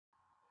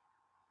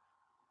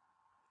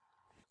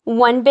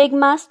One big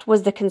must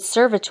was the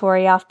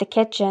conservatory off the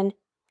kitchen.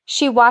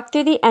 She walked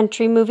through the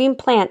entry, moving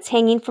plants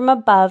hanging from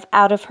above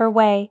out of her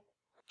way.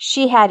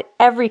 She had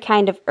every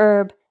kind of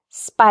herb,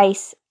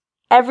 spice,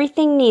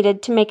 everything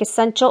needed to make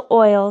essential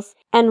oils,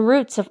 and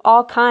roots of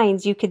all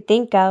kinds you could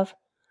think of.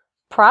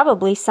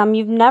 Probably some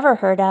you've never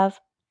heard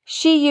of.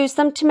 She used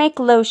them to make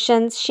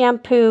lotions,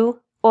 shampoo,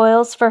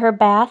 oils for her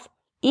bath,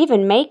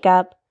 even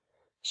makeup.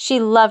 She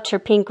loved her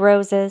pink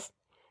roses.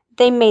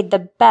 They made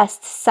the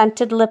best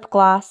scented lip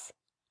gloss.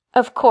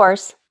 Of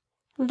course,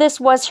 this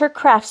was her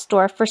craft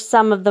store for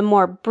some of the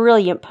more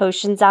brilliant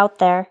potions out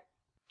there.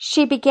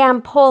 She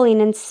began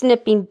pulling and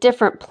snipping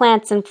different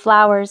plants and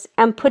flowers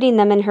and putting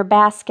them in her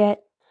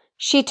basket.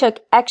 She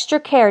took extra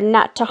care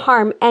not to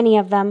harm any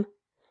of them.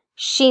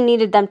 She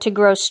needed them to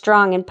grow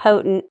strong and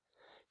potent.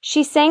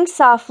 She sang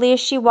softly as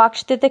she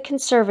walked through the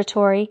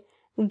conservatory,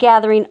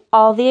 gathering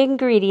all the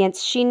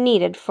ingredients she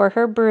needed for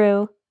her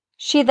brew.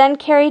 She then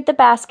carried the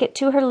basket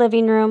to her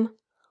living room.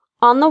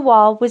 On the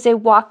wall was a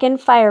walk-in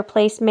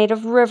fireplace made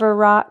of river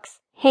rocks,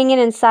 hanging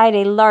inside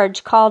a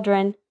large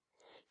cauldron.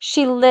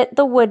 She lit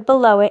the wood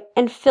below it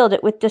and filled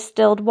it with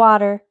distilled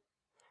water.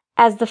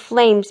 As the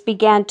flames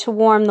began to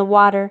warm the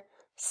water,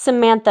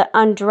 Samantha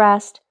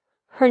undressed.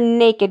 Her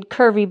naked,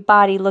 curvy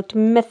body looked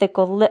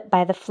mythical lit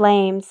by the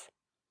flames.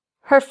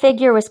 Her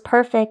figure was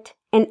perfect,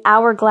 an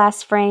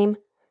hourglass frame,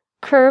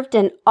 curved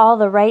in all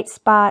the right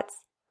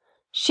spots.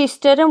 She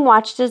stood and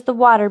watched as the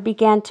water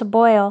began to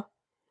boil.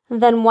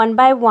 Then one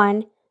by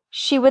one,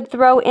 she would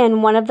throw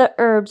in one of the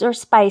herbs or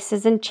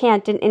spices and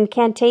chant an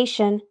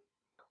incantation.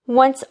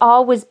 Once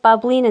all was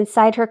bubbling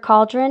inside her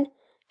cauldron,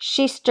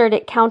 she stirred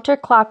it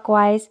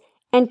counterclockwise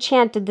and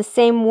chanted the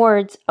same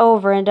words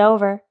over and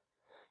over.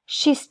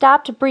 She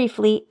stopped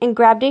briefly and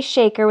grabbed a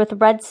shaker with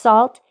red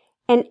salt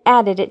and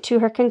added it to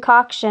her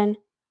concoction.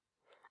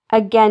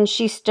 Again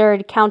she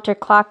stirred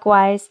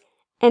counterclockwise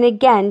and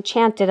again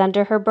chanted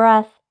under her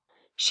breath.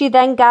 She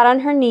then got on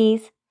her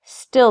knees,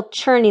 still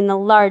churning the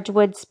large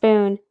wood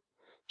spoon.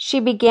 She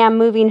began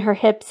moving her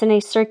hips in a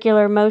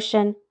circular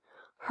motion.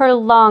 Her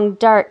long,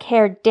 dark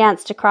hair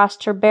danced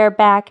across her bare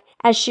back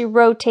as she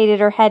rotated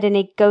her head in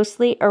a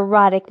ghostly,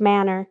 erotic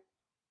manner.